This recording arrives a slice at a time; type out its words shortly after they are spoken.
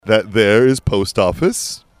that there is post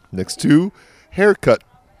office next to haircut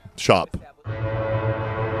shop.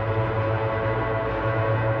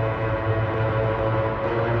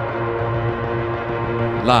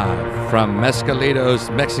 Live from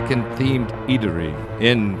Mescalitos Mexican-themed eatery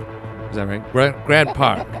in, is that right? Grant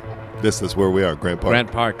Park. This is where we are, Grant Park.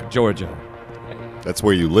 Grant Park, Georgia. That's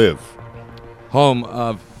where you live. Home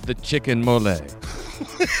of the chicken mole.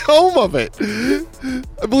 Home of it.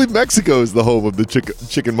 I believe Mexico is the home of the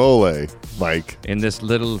chicken mole, Mike. In this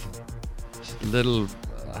little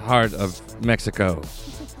heart of Mexico.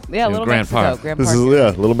 Yeah, in Little Grant Mexico. Park. Grant This Park.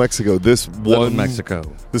 is Little Mexico. Little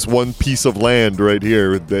Mexico. This one piece of land right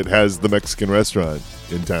here that has the Mexican restaurant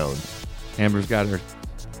in town. Amber's got her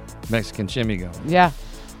Mexican shimmy going. Yeah.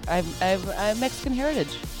 I have Mexican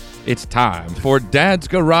heritage. It's time for Dad's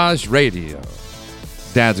Garage Radio.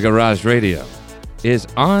 Dad's Garage Radio is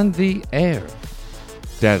on the air.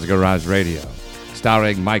 Dad's Garage Radio,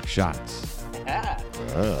 starring Mike Schatz.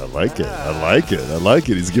 I like it. I like it. I like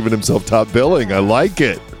it. He's giving himself top billing. I like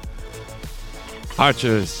it.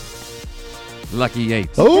 Archer's Lucky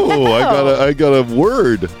Yates. Oh, I got a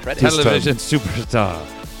word. this Television time. superstar,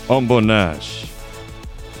 Ombo Nash.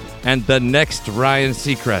 And the next Ryan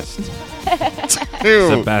Seacrest, Ew.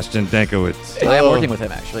 Sebastian Dankowitz. I am working with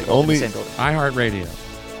him, actually. We're Only- in the same building. iHeartRadio.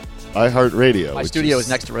 iHeartRadio. My which studio is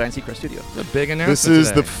next to Ryan Seacrest Studio. The big announcement This is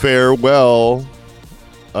today.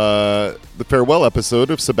 the farewell episode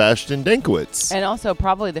of Sebastian Dankowitz. And also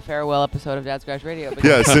probably the farewell episode of Dad's Garage Radio.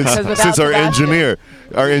 Yeah, because without since our Sebastian,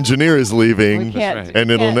 engineer is leaving, we can't, That's right.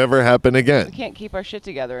 and it'll can't- never happen we again. can't keep our shit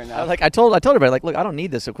together enough. I told everybody, like, look, I don't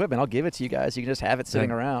need this equipment. I'll give it to you guys. You can just have it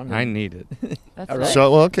sitting around. I need it. That's All right. right.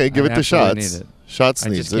 Well, okay, give I it to absolutely Shots. need it. Shots I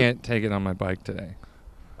needs just it. can't take it on my bike today.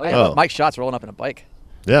 Oh, yeah, Oh. Mike Schatz rolling up in a bike.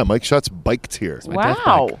 Yeah, Mike Shots biked here. my death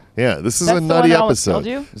Wow. bike. Yeah, this is That's a the nutty one that almost episode. killed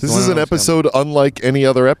you? It's This the one is that an almost episode unlike any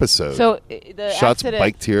other episode. So the Shots accident,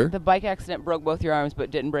 biked here. The bike accident broke both your arms,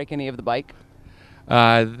 but didn't break any of the bike.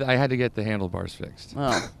 I had to get the handlebars fixed.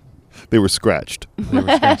 Oh, They were scratched. They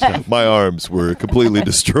were scratched up. My arms were completely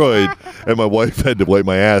destroyed, and my wife had to wipe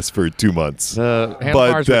my ass for 2 months. The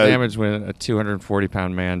handlebars were that- damaged when a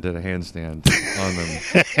 240-pound man did a handstand on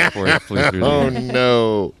them before he flew through Oh the air.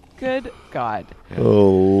 no! good God. Oh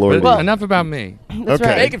Lord! But enough about me. That's Okay.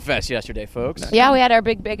 right. Bacon Fest yesterday, folks. Yeah, we had our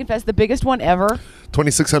big Bacon Fest, the biggest one ever,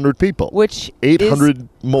 2,600 people, which 800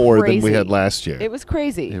 more than we crazy. had last year. it was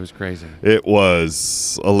crazy. It was crazy. It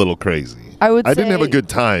was a little crazy. I would I didn't have a say- good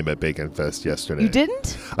time at Bacon Fest yesterday. You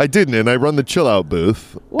didn't? I didn't, and I run the chill out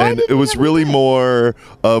booth, Why and didn't it you was have a really good- more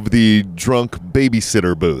of the drunk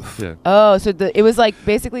babysitter booth. Yeah. Oh, so it was like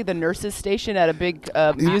basically the nurses' station at a big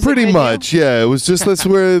music Pretty venue? much, yeah. It was just that's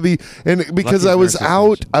where and because Lucky's I was Nurses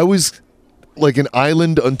out, Station. I was like an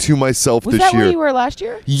island unto myself Was this that year. where you were last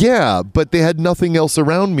year? Yeah, but they had nothing else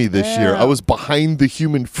around me this year. Yeah. I was behind the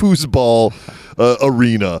human foosball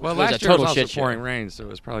arena. Well, It was last a year was total also shit show. pouring rain, so it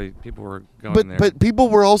was probably people were going there. But people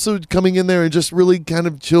were also coming in there and just really kind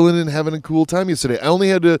of chilling and having a cool time yesterday. I only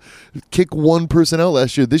had to kick one person out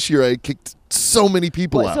last year. This year I kicked so many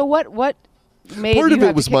people out. So what made Part you of have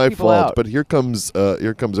it to was kick my people fault, out? but here comes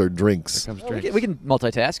our drinks. Here comes We drinks. can, we can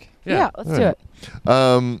multitask. Yeah, let's do it.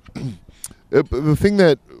 The thing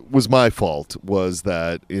that was my fault was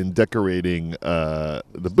that in decorating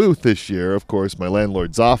the booth this year, of course, my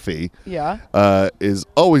landlord Zafi Yeah. is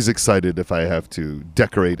always excited if I have to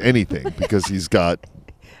decorate anything because he's got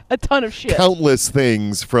A ton of shit. countless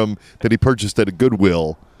things from that he purchased at a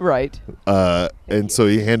Goodwill. Right. And so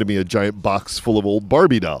he handed me a giant box full of old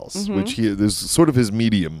Barbie dolls, Mm-hmm. which is sort of his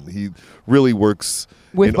medium. He really works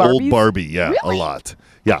With in old Barbies? Barbie, yeah, Really? a lot.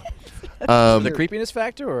 Yeah. The creepiness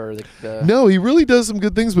factor or the No, he really does some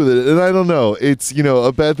good things with it. And I don't know. It's,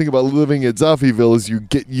 a bad thing about living at Zaffieville is you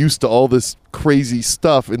get used to all this crazy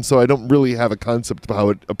stuff. And so I don't really have a concept of how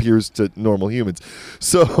it appears to normal humans.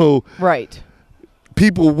 So Right.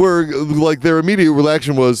 people were like, their immediate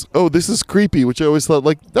reaction was, oh, this is creepy, which I always thought,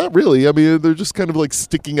 like, not really. I mean, they're just kind of like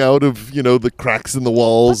sticking out of, the cracks in the But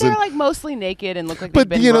walls. they're and like mostly naked and look like But,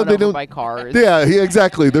 they've been run they over don't- by cars. Yeah,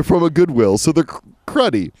 exactly. They're from a Goodwill, so they're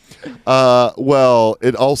cruddy. Well,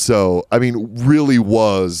 it also, really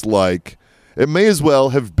was like, it may as well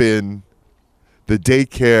have been the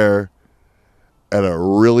daycare at a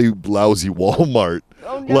really lousy Walmart.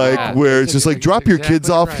 Oh, no. Like, Yeah, where it's just like, drop your kids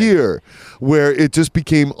exactly off right. here. Where it just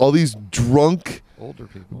became all these drunk, Older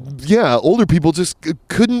people. older people just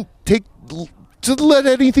couldn't to let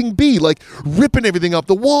anything be, like ripping everything off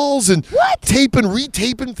the walls and taping,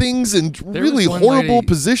 retaping things in There really was one horrible lady-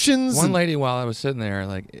 positions. One and- lady, while I was sitting there,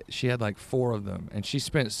 like she had like 4 of them, and she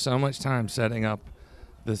spent so much time setting up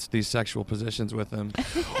these sexual positions with him.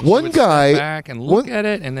 One Would guy. step back and look one- at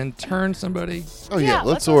it and then turn somebody. Oh yeah, Yeah, let's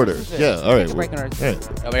let's order. order some food. Yeah, Let's all right. take a break and order some Yeah.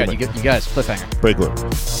 Oh my God, you guys, cliffhanger. Break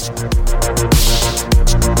one.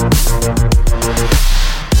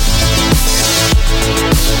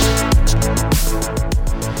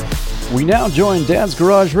 We now join Dad's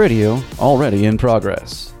Garage Radio, already in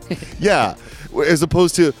progress. Yeah, as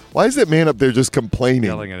opposed to why is that man up there just complaining?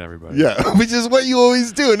 Yelling at everybody. Yeah, which is what you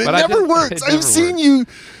always do, and it But I never did- works. it I've never seen works. you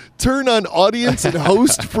turn on audience and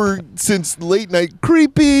host since late night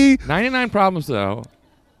creepy. 99 problems though.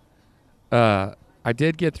 I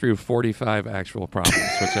did get through 45 actual problems,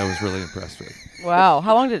 which I was really impressed with. Wow.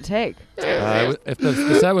 How long did it take? If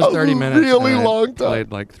the set was 30 A minutes, really and I long time.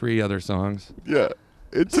 played like 3 other songs. Yeah,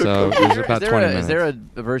 it took. So it was about 20 minutes. Is there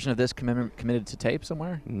a version of this committed to tape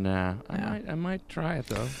somewhere? Nah, Yeah. I might try it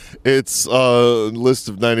though. It's a list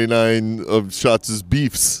of 99 of Shots'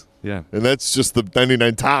 beefs, Yeah. and that's just the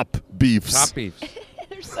 99 top beefs. Top beefs.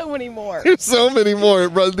 There's so many more. There's so many more.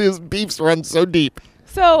 These beefs run so deep.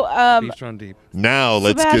 So, Beefs run deep. Now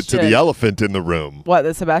let's get to Sebastian. the elephant in the room. what?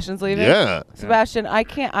 That Sebastian's leaving? Yeah. Sebastian, I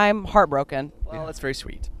can't. I'm heartbroken. Well, that's very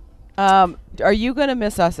sweet. Are you gonna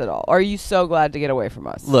miss us at all? Or are you so glad to get away from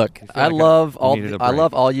us? Look, feel I like love I all needed a I break.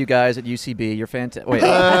 love all you guys at UCB. You're fantastic. Wait,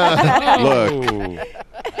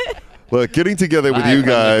 Look, getting together with Live you from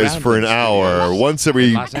the guys for an Groundlings hour Studios. once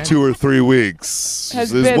every Los Angeles. 2 or 3 weeks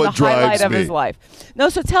has is been what the highlight drives of me. his life. No,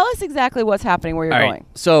 so tell us exactly what's happening, where you're all right. going.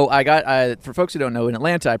 So I got for folks who don't know, in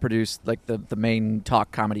Atlanta, I produced like the main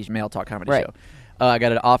male talk comedy Right. show. I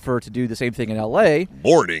got an offer to do the same thing in LA,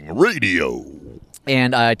 Morning radio.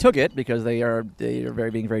 and I took it because they are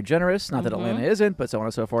being very generous. Not that Atlanta isn't, but so on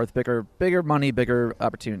and so forth. Bigger money, bigger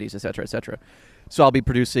opportunities, etc., etc. So I'll be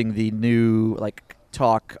producing the new like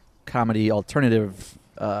talk comedy alternative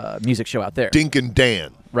music show out there. Dink and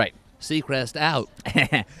Dan. Right. Seacrest out.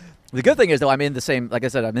 The good thing is though, I'm in the same, like I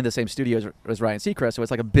said, I'm in the same studio as Ryan Seacrest, so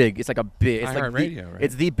it's like a big, it's like iHeartRadio, right?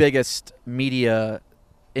 it's the biggest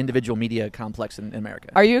individual media complex in America.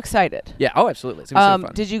 Are you excited? Yeah. Oh, absolutely. It's gonna be so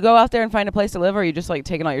fun. Did you go out there and find a place to live, or are you just like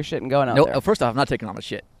taking all your shit and going out No, there? first off, I'm not taking all my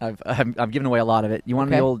shit. I'm giving away a lot of it. You want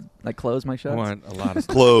Okay. the old like clothes, my I shots? want a lot of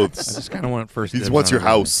stuff. I Clothes. just kind of want first. He dibs wants on your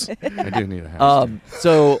everything. house. I do need a house.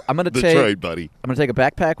 So I'm gonna That's take right, buddy. I'm gonna take a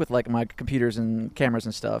backpack with like my computers and cameras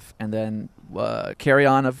and stuff, and then carry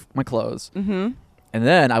on of my clothes. Mm-hmm. And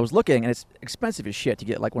then I was looking, and it's expensive as shit to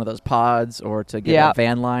get like one of those pods or to get Yeah. a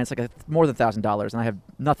van line. It's like more than $1,000, and I have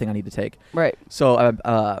nothing I need to take. Right. So,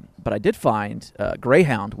 but I did find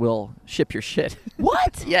Greyhound will ship your shit.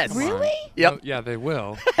 What? Yes. Really? Yep. Oh, yeah, they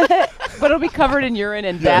will. But it'll be covered in urine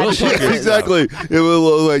and bad we'll shit. ship it. Exactly. It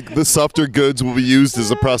will like the softer goods will be used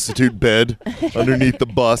as a prostitute bed underneath the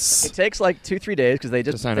It bus. takes like 2-3 days because they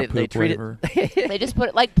To just sign they a poop treat waiver. it. They just put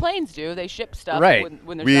it like planes do. They ship stuff Right.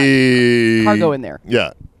 when there's We not cargo in there.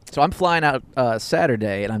 Yeah. So I'm flying out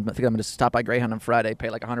Saturday, and I think I'm going to stop by Greyhound on Friday,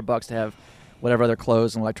 pay like $100 to have whatever other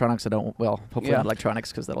clothes and electronics. Hopefully Yeah. not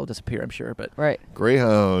electronics because that'll disappear, I'm sure. But Right.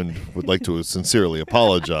 Greyhound would like to sincerely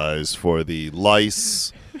apologize for the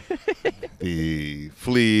lice, the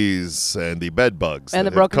fleas, and the bed bugs And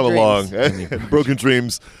that the broken have come dreams. along, and broken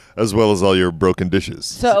dreams, as well as all your broken dishes.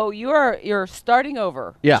 So you're starting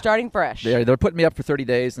over. Yeah. You're starting fresh. they're putting me up for 30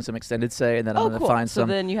 days and some extended stay, and then I'm Oh, going to cool. find So some.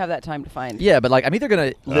 then you have that time to find. Yeah, but like I'm either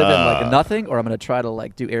going to live in like Ah. nothing, or I'm going to try to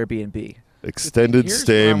like do Airbnb. Extended Here's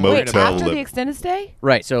stay what I'm worried Wait, motel after the living. extended stay?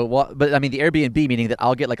 Right. So, but I mean the Airbnb meaning that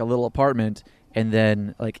I'll get like a little apartment and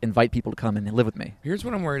then like invite people to come in and live with me, Here's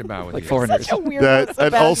what I'm worried about with like you. foreigners. Such a weird That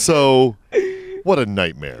and also, what a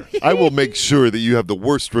nightmare! I will make sure that you have the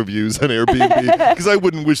worst reviews on Airbnb because I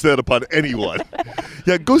wouldn't wish that upon anyone.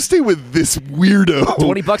 Yeah, go stay with this weirdo.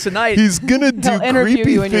 $20 a night. He's gonna do He'll interview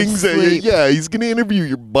creepy you in your things. sleep. Yeah, he's gonna interview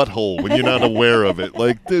your butthole when you're not aware of it.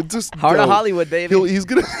 Like, dude, just Heart of don't. Hollywood, baby. He's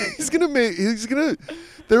gonna.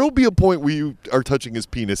 There will be a point where you are touching his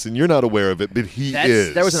penis and you're not aware of it, but he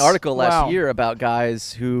is. There was an article last Wow. year about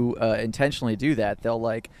guys who intentionally do that. They'll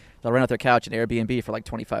rent out their couch in Airbnb for like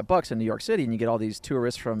 $25 in New York City, and you get all these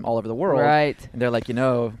tourists from all over the world. Right. And they're like,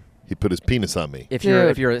 He put his penis on me. if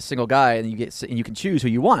Dude. you're a single guy and you can choose who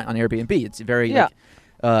you want on Airbnb, it's very Yeah.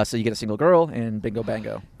 so you get a single girl and bingo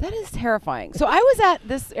bango. That is terrifying. So I was at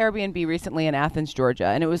this Airbnb recently in Athens, Georgia,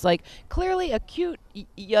 and it was like clearly a cute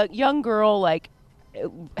young girl like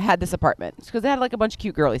had this apartment because they had like a bunch of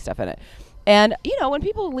cute girly stuff in it. And, when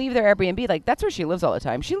people leave their Airbnb, like, that's where she lives all the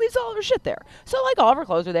time. She leaves all of her shit there. So, like, all of her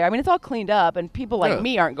clothes are there. I mean, it's all cleaned up, and people like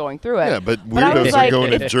me aren't going through it. Yeah, but I was weirdos are like,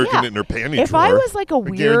 going and jerking it in her panty If drawer. I was, like, a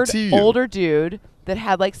weird guarantee you. older dude that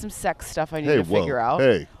had, like, some sex stuff I needed to figure out.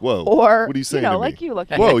 Hey, whoa. Or, what are you saying to me? like you,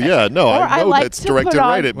 Lucky. Whoa, yeah, no, Or I I know like that's to directed put on-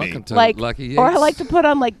 right at me. Welcome to Like, Lucky Yates. or I like to put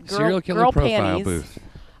on, like, Serial killer girl profile panties. booth.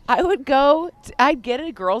 I would I'd get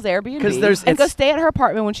a girl's Airbnb 'Cause there's- and go it's- stay at her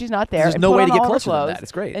apartment when she's not there. There's and no put way on to get all her closer than clothes that.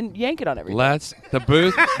 It's great. And yank it on everything. The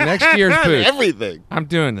booth, next year's booth. Everything. I'm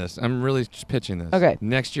doing this. I'm really just pitching this. Okay.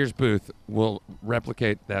 Next year's booth will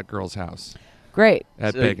replicate that girl's house Great.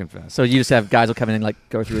 at Bacon Fest. So you just have guys will come in and like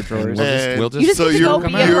go through the drawers. We'll just You just so get to you're, go be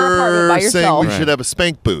in her apartment by you're saying yourself. we Right. should have a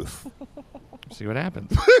spank booth. see what happens.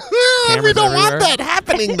 we Cameras don't want everywhere. that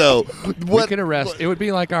happening, though. We could arrest. It would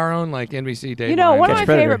be like our own like NBC Dateline. One of Catch my a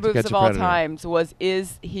Predator. favorite booths Catch of a all Predator. times was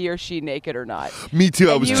 "Is he or she naked or not?" Me too.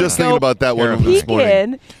 I And was you just would thinking go about that one Terrible. this Peek morning.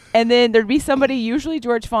 in, and then there'd be somebody, usually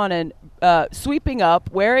George Fonan, sweeping up,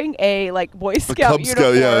 wearing a like Boy A Scout Cub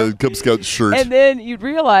Scout, uniform. yeah, Cub Scout shirt. And then you'd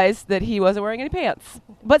realize that he wasn't wearing any pants,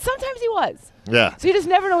 but sometimes he was. Yeah. So you just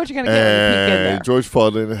never know what you're gonna get when you peek in there. And George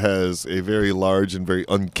Fawlin has a very large and very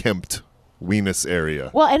unkempt weenus area.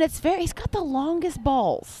 Well, and he's got the longest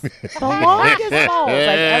balls. The longest balls I've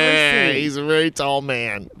ever seen. He's a very tall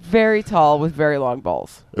man. Very tall with very long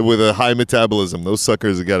balls. With a high metabolism. Those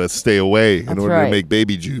suckers have got to stay away in That's order right. to make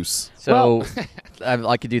baby juice. So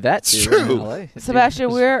I could do that It's too. true. in LA. Sebastian,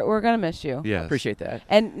 we're gonna miss you. Yes. Appreciate that.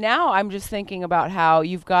 And now I'm just thinking about how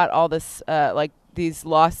you've got all this, like these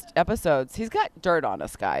lost episodes. He's got dirt on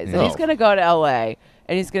us, guys, and he's Oh. gonna go to LA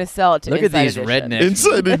and he's gonna sell it to Look at Inside these Edition. rednecks.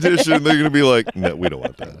 Inside edition, they're going to be like, no, we don't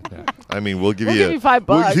want that. Yeah. I mean, we'll give We'll you give you $5.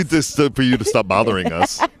 We'll get this stuff for you to stop bothering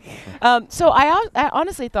us. So I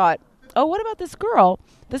honestly thought, oh, what about this girl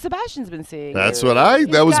that Sebastian's been seeing? That's Or- what that He's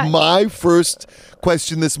was got- my first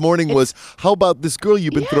question this morning was, how about this girl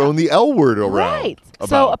you've been Yeah. throwing the L word around? Right. So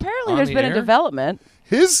about? apparently On there's the been air? a development.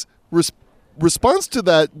 His response to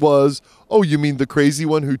that was, oh, you mean the crazy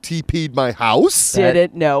one who TP'd my house? That-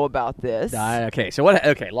 Didn't know about this. Okay, so what?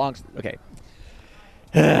 Okay, okay.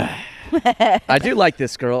 I do like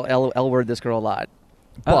this girl, L word this girl a lot,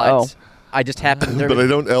 but Uh-oh. I just happened. But I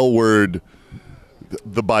don't L word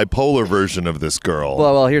the bipolar version of this girl.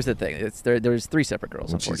 Well, here's the thing. There's 3 separate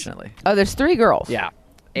girls, Which is- unfortunately. Oh, there's 3 girls. Yeah.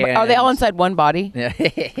 Are they all inside one body?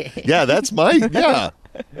 yeah, that's my, yeah.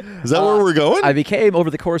 Is that where we're going? I became over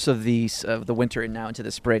the course of the winter and now into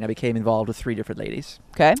the spring. I became involved with 3 different ladies.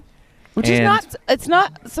 Okay. Which is And- not. It's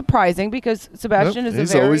not surprising because Sebastian Nope, is he's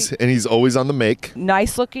a very always always on the make.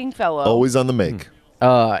 nice-looking fellow. Always on the make.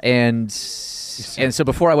 And so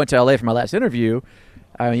before I went to LA for my last interview,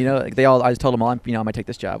 I just told them all, I might take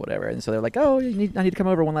this job, whatever. And so they're like, oh, I need to come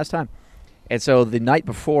over one last time. And so the night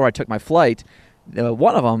before I took my flight,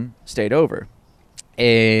 one of them stayed over,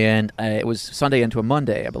 and it was Sunday into a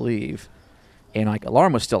Monday, I believe, and like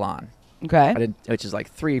alarm was still on. Okay. Which is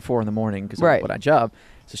like 3, 4 in the morning because Right. of what I job.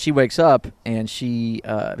 So she wakes up and she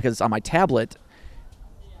because it's on my tablet,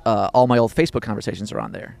 all my old Facebook conversations are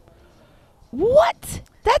on there. What?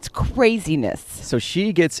 That's craziness. So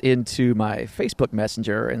she gets into my Facebook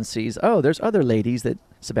Messenger and sees, oh, there's other ladies that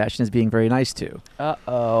Sebastian is being very nice to.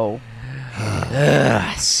 Uh-oh.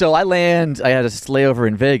 So I had a layover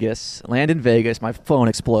in Vegas. Land in Vegas, my phone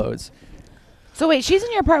explodes. So wait, she's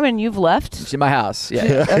in your apartment and you've left? She's in my house.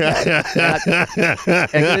 Yeah.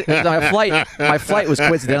 And my flight was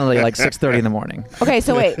coincidentally like 6:30 in the morning. Okay,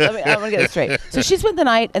 so wait, I'm gonna get this straight. So she spent the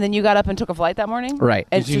night and then you got up and took a flight that morning? Right.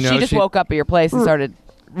 And Did so you she know just she- woke up at your place and started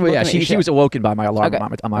Well, yeah, looking at your she shit. was awoken by my alarm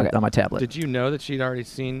Okay. on my tablet. Did you know that she'd already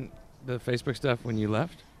seen the Facebook stuff when you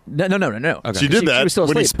left? No. Okay. She did that was still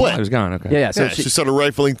when he asleep. split. I was gone. Okay. Yeah. So Yeah, she started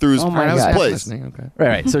rifling through his, Oh my his God. place. Listening. Okay.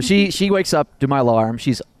 Right. So she wakes up to my alarm.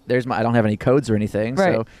 I don't have any codes or anything.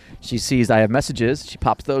 Right. So she sees I have messages. She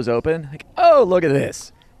pops those open. Like, oh, look at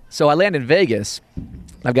this. So I land in Vegas.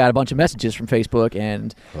 I've got a bunch of messages from Facebook,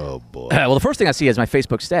 and Oh, boy. well, the first thing I see is my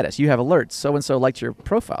Facebook status. You have alerts. So and so liked your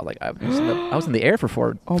profile. Like I was in the air for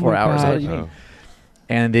four my hours. God. What do you mean?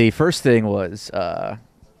 And the first thing was,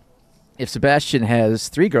 if Sebastian has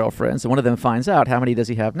 3 girlfriends and one of them finds out, how many does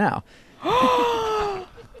he have now?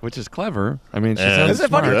 Which is clever. I mean, she And- sounds Isn't it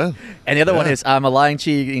funny? smart. Yeah. And the other one Yeah. is I'm a lying,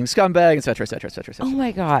 cheating scumbag, etc., etc., etc., Oh etc.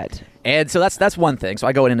 my God. And so that's one thing. So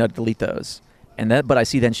I go in and delete those. But I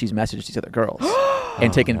see then she's messaged these other girls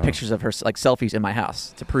and taking pictures of her, like selfies in my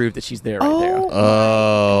house to prove that she's there right there.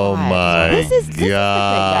 Oh, God. my This is the thing,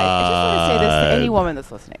 guys. I just want to say this to any God. woman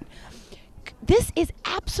that's listening. This is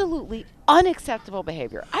absolutely unacceptable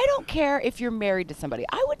behavior. I don't care if you're married to somebody.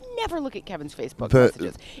 I would never look at Kevin's Facebook That-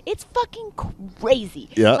 messages. It's fucking crazy.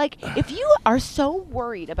 Yeah. Like, if you are so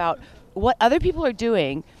worried about what other people are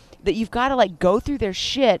doing, that you've got to like go through their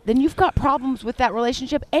shit, then you've got problems with that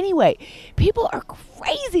relationship anyway. People are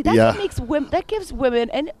crazy. That's what makes women. That gives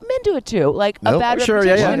women and men do it too. Like a Nope. bad Sure,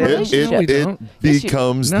 reputation yeah, in a yeah. relationship. It Yes, you do.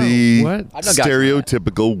 becomes No, the what? I know guys do that.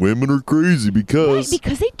 stereotypical women are crazy Right, because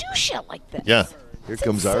because they do shit like this. yeah. Here It's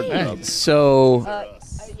comes our insane. job. So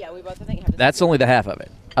Yeah, we both I think have to that's only the half of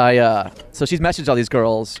it. So she's messaged all these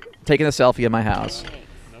girls, taking a selfie in my house.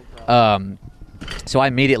 So I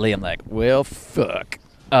immediately am like, well, fuck.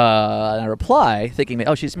 And I reply thinking,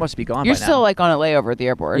 oh, she must be gone You're by now. still like on a layover at the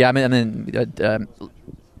airport. Yeah, I'm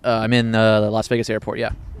in the Las Vegas airport.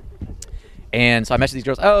 Yeah, and so I messaged these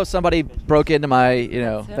girls. Oh, somebody broke into my,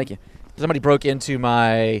 thank you. Somebody broke into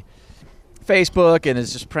my Facebook and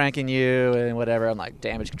is just pranking you and whatever. I'm like,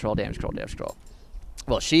 damage control.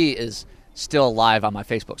 Well, she is still alive on my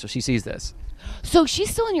Facebook, so she sees this. So she's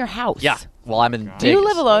still in your house. Yeah. Well, I'm in. Do you Vegas.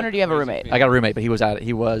 live alone or do you have a roommate? I got a roommate, but he was out.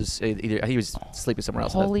 He was sleeping somewhere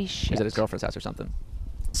else. Holy He was shit. at his girlfriend's house or something.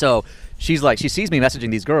 So she's like, she sees me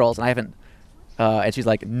messaging these girls, and I haven't. And she's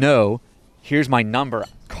like, "No, here's my number.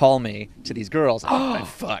 Call me to these girls." I'm like,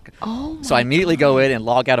 fuck. Oh my So I immediately go in and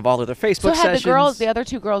log out of all of their Facebook So had sessions. the other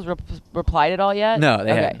two girls replied at all yet? No,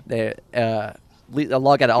 they okay. hadn't. They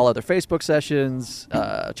log out of all of their Facebook sessions.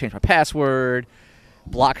 Change my password.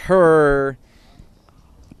 Block her.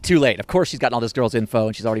 Too late. Of course, she's gotten all this girl's info,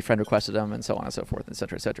 and she's already friend requested them, and so on and so forth, et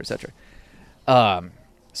cetera, et cetera, et cetera.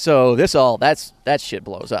 So that shit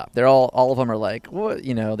blows up. They're all of them are like, what?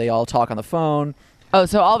 They all talk on the phone. Oh,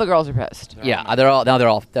 so all the girls are pissed. Yeah, they're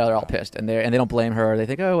all pissed, and they don't blame her. They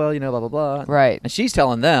think, oh well, blah blah blah. Right. And she's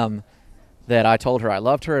telling them that I told her I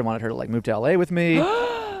loved her and wanted her to like move to LA with me,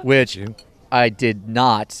 which I did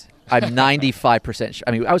not. I'm 95% sure.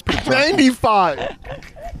 I mean, I was pretty drunk. 95.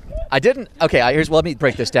 I didn't. Okay, let me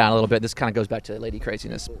break this down a little bit. This kind of goes back to lady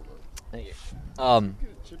craziness. Thank you.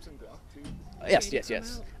 Yes.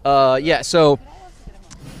 Yeah. So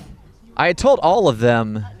I had told all of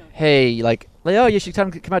them, hey, oh, you should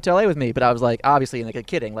come out to LA with me. But I was like, obviously, like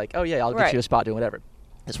kidding, like, oh yeah, I'll get Right. you a spot doing whatever.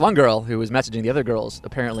 This one girl who was messaging the other girls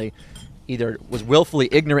apparently either was willfully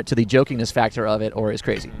ignorant to the jokingness factor of it or is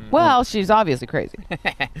crazy. Well, she's obviously crazy.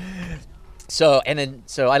 So I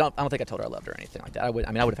don't think I told her I loved her or anything like that. I would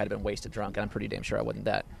have had been wasted drunk, and I'm pretty damn sure I wasn't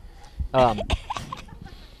that. Because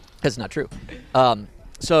it's not true.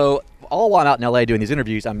 So all while I'm out in LA doing these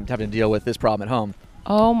interviews, I'm having to deal with this problem at home.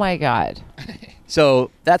 Oh my God.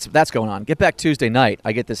 So that's going on. Get back Tuesday night.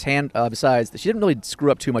 I get this hand. Besides, she didn't really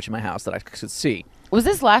screw up too much in my house that I could see. Was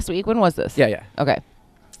this last week? When was this? Yeah. Okay.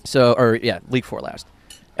 So week 4 last.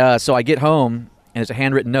 So I get home and it's a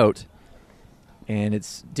handwritten note, and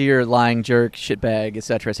it's dear lying jerk, shitbag,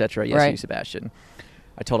 etc., etc. Yes, Right. you, Sebastian.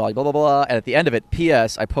 I told all you blah blah blah, and at the end of it,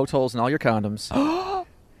 P.S. I poked holes in all your condoms. Why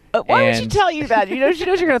would she And- tell you that? She knows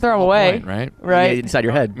you're gonna throw them away. Point, right? Right. inside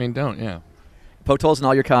your head. I mean, don't, yeah. Poked holes in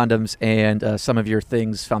all your condoms, and some of your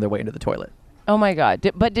things found their way into the toilet. Oh my God.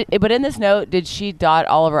 But in this note, did she dot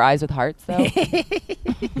all of her I's with hearts though?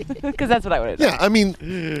 Because that's what I would have done. Yeah, I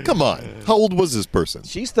mean, come on. How old was this person?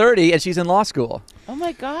 She's 30 and she's in law school. Oh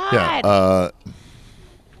my God. Yeah,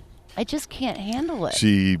 I just can't handle it.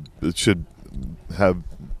 she should have.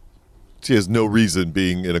 She has no reason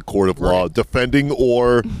being in a court of law defending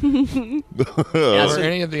or Were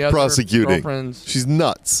any of the other prosecuting. girlfriends, She's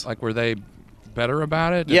nuts. like, were they better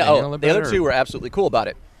about it? Did Yeah, they handle it the other better? two were absolutely cool about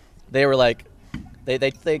it. They were like, they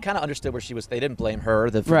kind of understood where she was. They didn't blame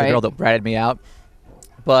her, the Right. girl that ratted me out.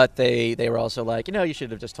 But they were also like, you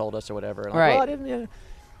should have just told us or whatever. And I'm like, Right. well, I didn't, yeah.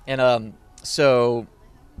 And so,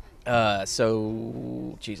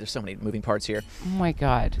 geez, there's so many moving parts here. Oh my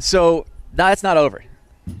God. So that's not over.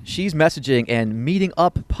 She's messaging and meeting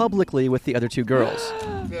up publicly with the other two girls.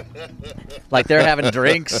 Like they're having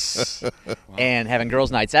drinks and having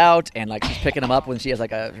girls' nights out, and like she's picking them up when she has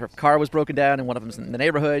like her car was broken down and one of them's in the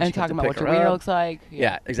neighborhood. And She comes talking to about what pick your her wiener up. looks like.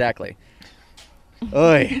 Yeah, exactly.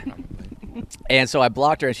 Oy. And so I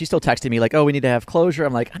blocked her, and she's still texting me like, "Oh, we need to have closure."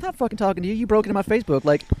 I'm like, "I'm not fucking talking to you. You broke into my Facebook."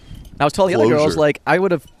 Like, I was telling the other girls Closure. like I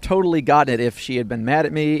would have totally gotten it if she had been mad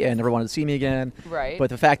at me and never wanted to see me again. Right. But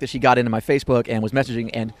the fact that she got into my Facebook and was messaging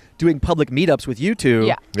and doing public meetups with you two,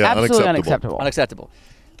 Yeah. Yeah, Absolutely unacceptable. unacceptple. unacceptable.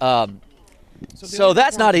 the So others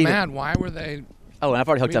that's not weren't even. mad. Why were they? Oh, and I've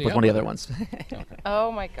already hooked up with one of the other ones,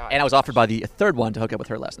 Oh my God. and I was offered by the third one to hook up with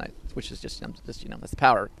her last night, which is just that's the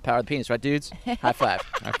power of the penis, right, dudes? High five.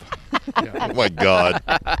 Oh my God.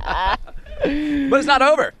 But it's not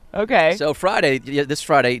over. Okay. So this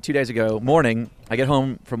Friday, 2 days ago morning, I get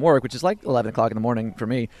home from work, which is like 11 o'clock in the morning for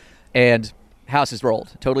me, and house is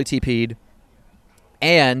rolled, totally TP'd,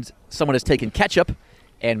 and someone has taken ketchup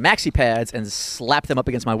and maxi pads and slap them up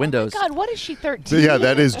against my windows. God, what is she, 13? So yeah,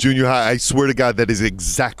 that is junior high. I swear to God, that is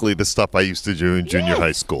exactly the stuff I used to do in junior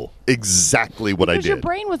high school. Exactly what Because I your did.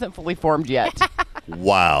 brain wasn't fully formed yet.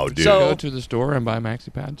 Wow, dude. So- Go to the store and buy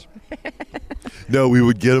maxi pads. No, we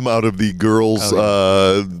would get them out of the girls'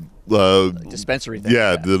 Dispensary thing.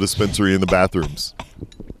 yeah, the dispensary in the bathrooms.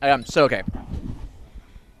 So, okay.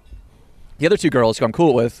 The other two girls who I'm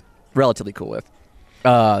cool with, relatively cool with,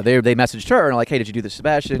 they messaged her and like, hey, did you do this to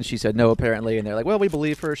Sebastian? She said no, apparently. And they're like, well, we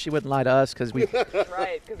believe her. She wouldn't lie to us because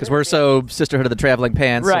we're so sisterhood of the traveling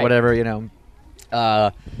pants or Right. whatever, you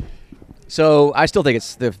know. So I still think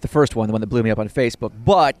it's the first one, the one that blew me up on Facebook.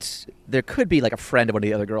 But there could be like a friend of one of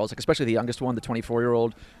the other girls, like especially the youngest one, the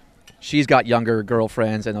 24-year-old. She's got younger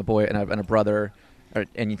girlfriends and a boy and a brother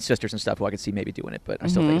and sisters and stuff who I could see maybe doing it. But I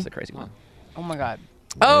still think it's the crazy one. Oh, my God.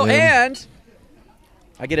 Oh, and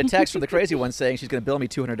I get a text from the crazy one saying she's going to bill me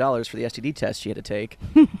 $200 for the STD test she had to take.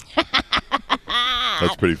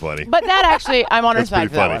 That's pretty funny. But that actually, I'm on her That's side pretty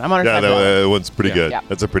for that funny. one. I'm on her Yeah, side for that one. that one's pretty Yeah. good. Yeah.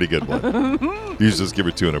 That's a pretty good one. You should just give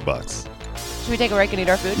her $200. Should we take a break and eat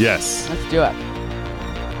our food? Yes. Let's do it.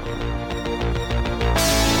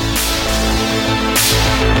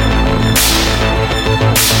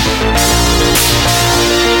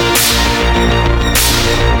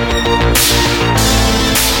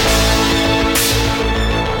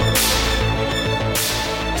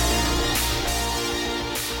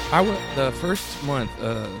 The first month,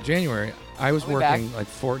 January, I was Are we working back? like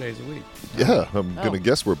 4 days a week. Yeah, I'm Oh. gonna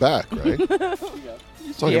guess we're back, right? Talking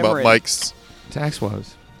about Yammering. Mike's Tax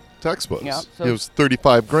woes. tax woes. Yeah, so- It was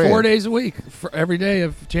 35 grand. 4 days a week. For every day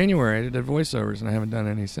of January, I did voiceovers, and I haven't done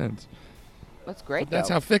any since. That's great, That's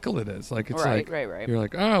though. how fickle it is. Like it's Right, like right. you're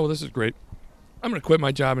like, oh, well, this is great. I'm gonna quit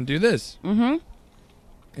my job and do this. Mm-hmm.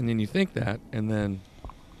 And then you think that, and then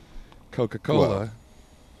Coca-Cola Well.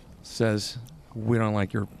 says, we don't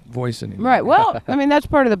like your voice anymore. Right. Well, I mean, that's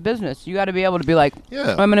part of the business. You got to be able to be like,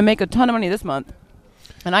 Yeah. I'm going to make a ton of money this month,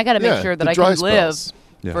 and I got to make Yeah, sure that the I dry can live spells.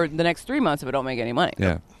 Yeah. for the next 3 months if I don't make any money.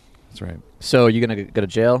 Yeah, that's right. So you going to go to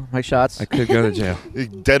jail, Mike Shots? I could go to jail.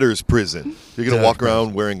 Debtor's prison. You're gonna Debtor's walk prison.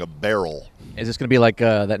 around wearing a barrel. Is this going to be like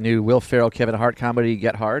that new Will Ferrell, Kevin Hart comedy,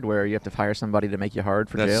 Get Hard, where you have to hire somebody to make you hard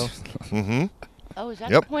for jail? Mm-hmm. Oh, is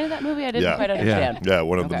that Yep. the point of that movie? I didn't Yeah. quite Yeah. understand. Yeah,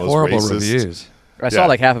 one of the Okay. most Horrible racist. reviews. I saw Yeah.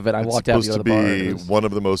 like half of it. I It's walked out supposed to go to to the bar. be It was- one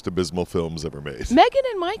of the most abysmal films ever made. Megan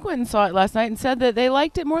and Mike went and saw it last night and said that they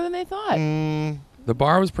liked it more than they thought. The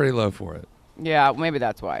bar was pretty low for it. Yeah, maybe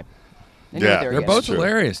that's why. They knew Yeah. what they were They're getting. both true.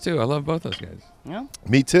 hilarious, too. I love both those guys. Yeah.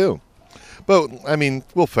 Me too. But I mean,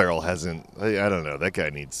 Will Ferrell hasn't. I don't know. That guy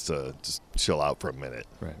needs to just chill out for a minute.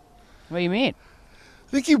 Right. What do you mean?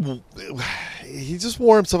 I think he just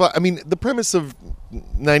wore himself out. I mean, the premise of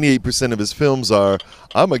 98% of his films are,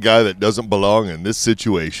 I'm a guy that doesn't belong in this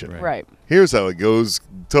situation. Right. Right. Here's how it goes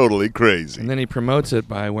totally crazy. And then he promotes it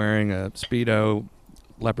by wearing a Speedo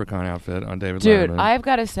leprechaun outfit on David Dude, Letterman. I've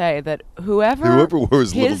got to say that whoever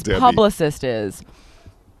wears Little his Debbie. publicist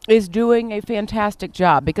is doing a fantastic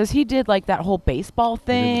job because he did like that whole baseball He did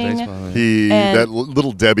the thing. baseball, yeah. That And-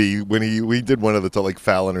 Little Debbie, when we did one of the like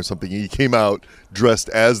Fallon or something, he came out dressed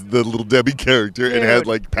as the Little Debbie character and had Dude.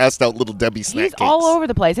 like passed out Little Debbie snack He's cakes. all over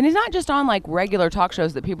the place, and he's not just on like regular talk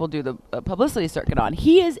shows that people do the publicity circuit on.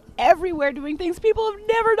 He is everywhere doing things people have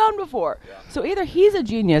never done before. So either he's a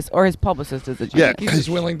genius or his publicist is a Yeah. genius. He's just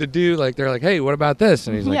willing to do, like, they're like, hey, what about this?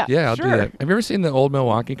 And he's like, Yeah, yeah, I'll do sure. that. Have you ever seen the old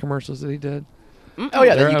Milwaukee commercials that he did? Oh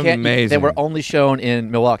yeah, They're you can't. They amazing. were only shown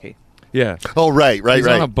in Milwaukee. Yeah. Oh, right. He's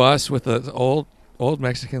on a bus with an old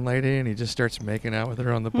Mexican lady, and he just starts making out with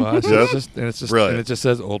her on the bus. Yep. And Brilliant. it just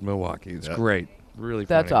says Old Milwaukee. It's Yep. great. Really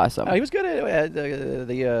That's funny. awesome. He was good at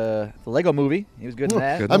the Lego Movie. He was good in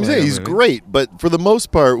that. Good. I'm saying Lego he's movie. great, but for the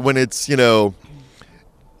most part, when it's, if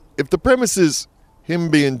the premise is him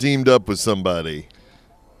being teamed up with somebody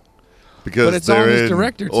because But it's all they're his in,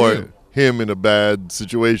 director, or too. him in a bad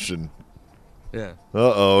situation. Yeah.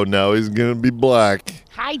 Uh-oh, now he's going to be black.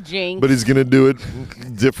 Hi, Jinx. But he's going to do it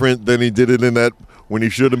different than he did it in that when he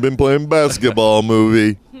should have been playing basketball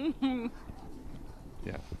movie.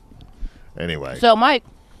 Yeah. Anyway. So, Mike,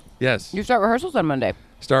 Yes. you start rehearsals on Monday.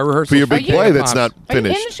 Start rehearsal For your for big King play of that's Pops. not Are you in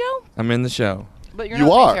finished. the show? I'm in the show. But you're You not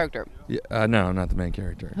the main are. character. Yeah, no, I'm not the main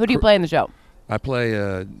character. Who do you play in the show? I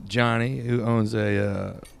play Johnny, who owns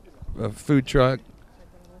a food truck.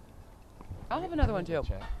 I'll have another one, too.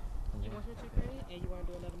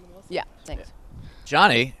 Yeah, thanks.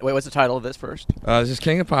 Johnny. Wait, what's the title of this first? This is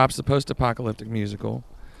King of Pops, the post-apocalyptic musical,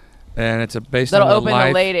 and it's based That'll on the open life.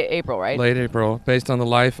 in late April, right? Late April, based on the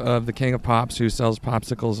life of the King of Pops, who sells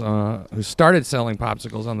popsicles, who started selling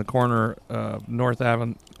popsicles on the corner of North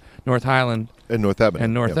Highland And North Avenue.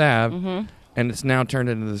 and North Yep. Ave, and it's now turned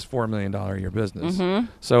into this $4 million a year business. Mm-hmm.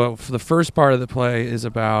 So for the first part of the play is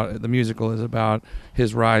about, the musical is about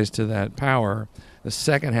his rise to that power. The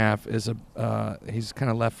second half is he's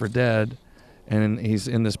kind of left for dead, and he's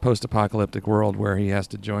in this post-apocalyptic world where he has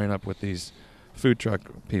to join up with these food truck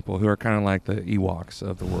people who are kind of like the Ewoks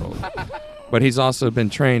of the world. But he's also been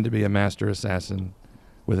trained to be a master assassin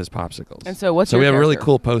with his popsicles. And so what's so your we have a really character?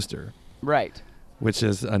 cool poster, Right. which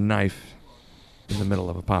is a knife in the middle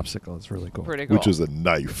of a popsicle. It's really cool. Pretty cool. Which is a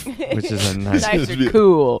knife. Which is a nice. Knives are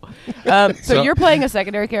cool. So So- you're playing a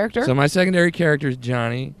secondary character? So my secondary character is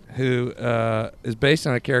Johnny, who is based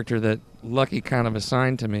on a character that Lucky kind of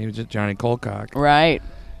assigned to me, which is Johnny Colcock. Right.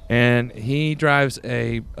 And he drives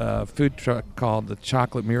a food truck called the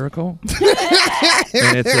Chocolate Miracle.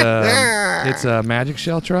 And it's a magic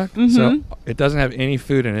shell truck. So it doesn't have any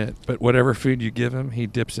food in it, but whatever food you give him, he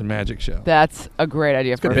dips in magic shell. That's a great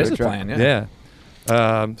idea for Good a food business truck. plan. Yeah.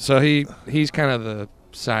 Yeah. So he's kind of the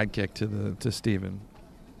sidekick to Steven.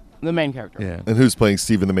 The main character. Yeah. And who's playing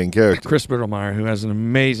Steven, the main character? Chris Biddlemeyer, who has an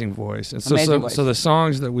amazing voice, and so Amazing so, voice. so the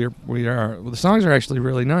songs that the songs are actually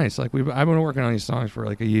really nice. Like I've been working on these songs for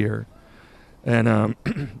like a year, and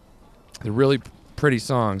they're really pretty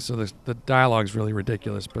songs. So the dialogue's really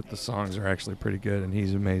ridiculous, but the songs are actually pretty good, and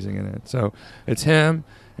he's amazing in it. So it's him,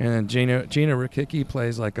 and then Gina Rakicki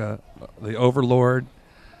plays like the Overlord.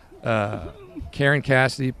 Karen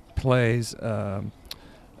Cassidy plays.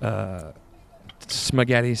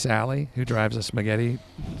 Spaghetti Sally, who drives a spaghetti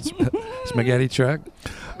truck.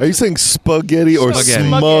 Are you saying spaghetti or Spaghetti.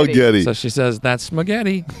 smuggetti? So she says, "That's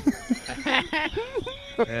spaghetti."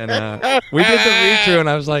 And we did the read-through, and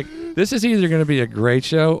I was like, "This is either going to be a great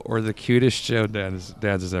show or the cutest show Dad's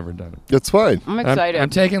has ever done." That's fine. I'm excited. I'm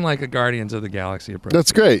taking like a Guardians of the Galaxy approach.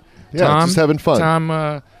 That's great. Yeah, Tom, just having fun.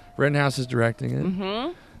 Tom Rittenhouse is directing it.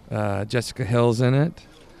 Mm-hmm. Jessica Hill's in it,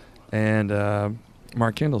 and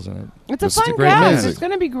Mark Kindle's in it. It's a This is fun a great cast. music. It's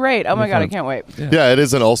going to be great. Oh my Be God, I fun. can't wait. Yeah, it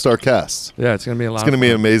is an all-star cast. Yeah, it's going to be a lot. It's going to be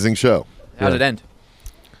an amazing show. How's Yeah. it end?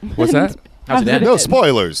 What's that? How's it end? No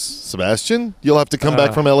spoilers, Sebastian. You'll have to come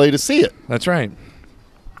back from LA to see it. That's right.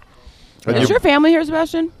 And Is you- your family here,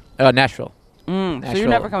 Sebastian? Nashville. So Nashville. you're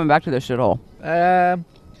never coming back to this shithole. I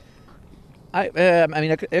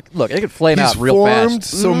mean, look, it could flame He's out real formed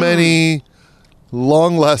fast. so many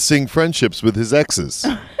long-lasting friendships with his exes.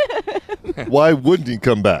 Why wouldn't he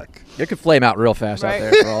come back? It could flame out real fast Right.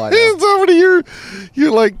 out there for all I know. It's already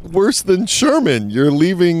you're like worse than Sherman. You're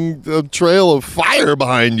leaving a trail of fire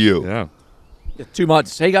behind you. Yeah. 2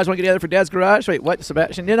 months. Hey, you guys want to get together for Dad's Garage? Wait, what,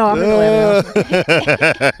 Sebastian? You know, I'm in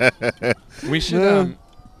Atlanta. We should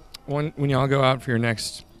when y'all go out for your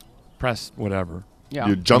next press whatever. Yeah.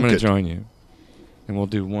 You I'm junk gonna it. join you, and we'll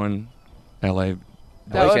do one LA.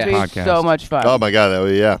 That would be podcast. so much fun. Oh my God! That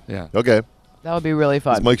would, yeah. Yeah. Okay. That would be really Is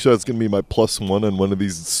fun. Mike sure it's going to be my +1 on one of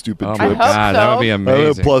these stupid Oh trips? my hope God, that so. would be I have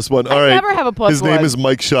amazing. a +1. All I right. never have a +1. His name is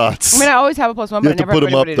Mike Schatz. I mean, I always have a +1, you but I have to never put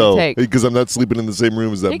have him up anybody though, to take. because I'm not sleeping in the same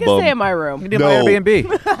room as that He can bum. stay in my You room. can do No. my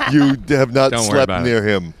Airbnb. You have not Don't worry slept about near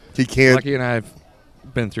him. He can't. Lucky and I have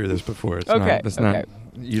been through this before. It's Okay, not. It's okay. not.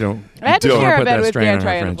 You don't. I had to Don't share put a that bed with strain Dan on our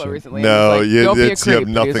Triangle friendship. recently. No, and he was like, Don't be a you have creep. He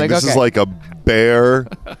was nothing. like, This is okay. like a bear.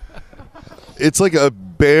 It's like a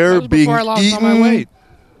bear That was being before I lost all my eaten weight.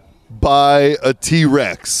 by a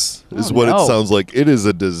T-Rex. Is Oh, what no. it sounds like. It is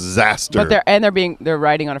a disaster. But they're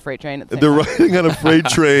riding on a freight train. At the same They're time. riding on a freight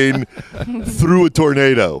train through a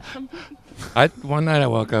tornado. One night I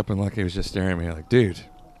woke up and Lucky was just staring at me like, "Dude,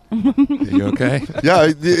 are you okay?"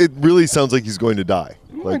 Yeah, it really sounds like he's going to die.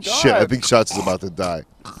 Like shit, I God. think Shots is about to die.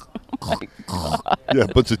 Yeah, a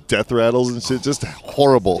bunch of death rattles and shit. Just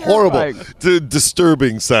horrible, horrible,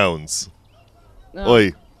 disturbing sounds.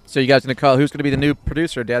 Oi. So you guys going to call, who's going to be the new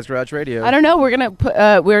producer of Dad's Garage Radio? I don't know. We're gonna put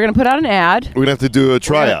out an ad. We're gonna have to do a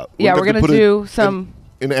tryout. Yeah, we're have to gonna put do some.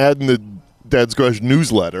 an ad in the Dad's Garage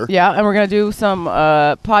newsletter. Yeah, and we're gonna do some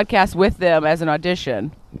podcasts with them as an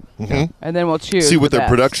audition, Mhm. and then we'll choose. See what the their best.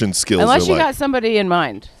 production skills Unless are you like. got somebody in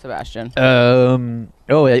mind, Sebastian.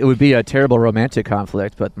 It would be a terrible romantic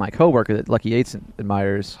conflict, but my coworker that Lucky Yates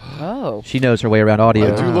admires, Oh. she knows her way around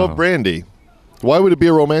audio. I do Wow. love Brandy. Why would it be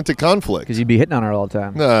a romantic conflict? Because you'd be hitting on her all the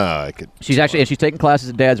time. Nah, I could. She's taking classes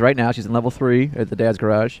at Dad's right now. She's in level 3 at the Dad's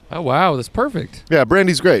Garage. Oh wow, that's perfect. Yeah,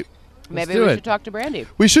 Brandy's great. Maybe do we it. should talk to Brandy.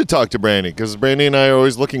 We should talk to Brandy because Brandy and I are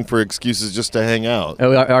always looking for excuses just to hang out.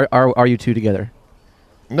 Oh, are you two together?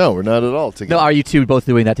 No, we're not at all together. No, are you two both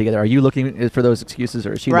doing that together? Are you looking for those excuses,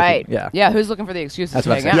 or is she Right. looking? Yeah. Yeah. Who's looking for the excuses That's to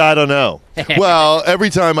what I'm hang out? Yeah, I don't know. Well, every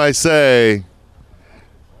time I say,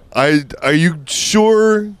 are you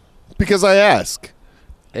sure? Because I ask.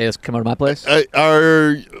 Hey, let's come over to my place.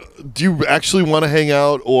 Do you actually want to hang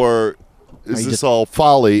out, or is you this just- all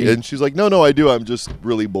folly? And she's like, no, I do. I'm just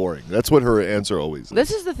really boring. That's what her answer always is.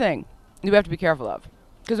 This is the thing you have to be careful of.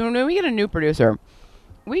 Because when we get a new producer,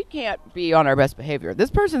 we can't be on our best behavior.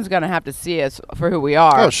 This person's going to have to see us for who we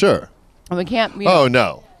are. Oh, sure. And we can't. Oh,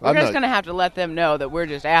 no. We're I'm just not- going to have to let them know that we're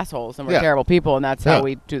just assholes and we're Yeah. terrible people, and that's Yeah. how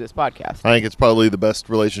we do this podcast. I think it's probably the best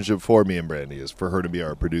relationship for me and Brandy is for her to be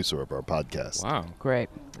our producer of our podcast. Wow. Great.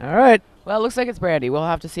 All right. Well, it looks like it's Brandy. We'll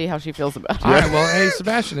have to see how she feels about it. All right. Well, hey,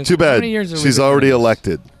 Sebastian. it's Too how bad. many years have we She's been already doing this?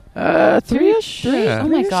 elected. Three-ish? Yeah. Oh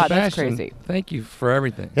my God, that's Sebastian, crazy. Thank you for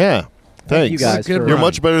everything. Yeah. Thanks. you guys Good for- You're run.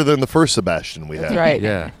 much better than the first Sebastian we had. That's right.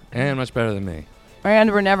 Yeah, and much better than me.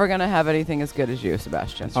 And we're never going to have anything as good as you,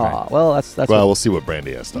 Sebastian. Aw, well, that's Well, we'll see what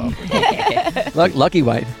Brandy has to offer. lucky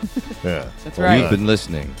white. Yeah. That's right. You've been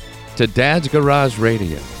listening to Dad's Garage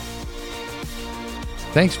Radio.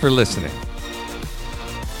 Thanks for listening.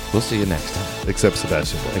 We'll see you next time. Except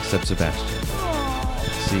Sebastian. Except Sebastian.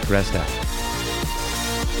 Seacrest out.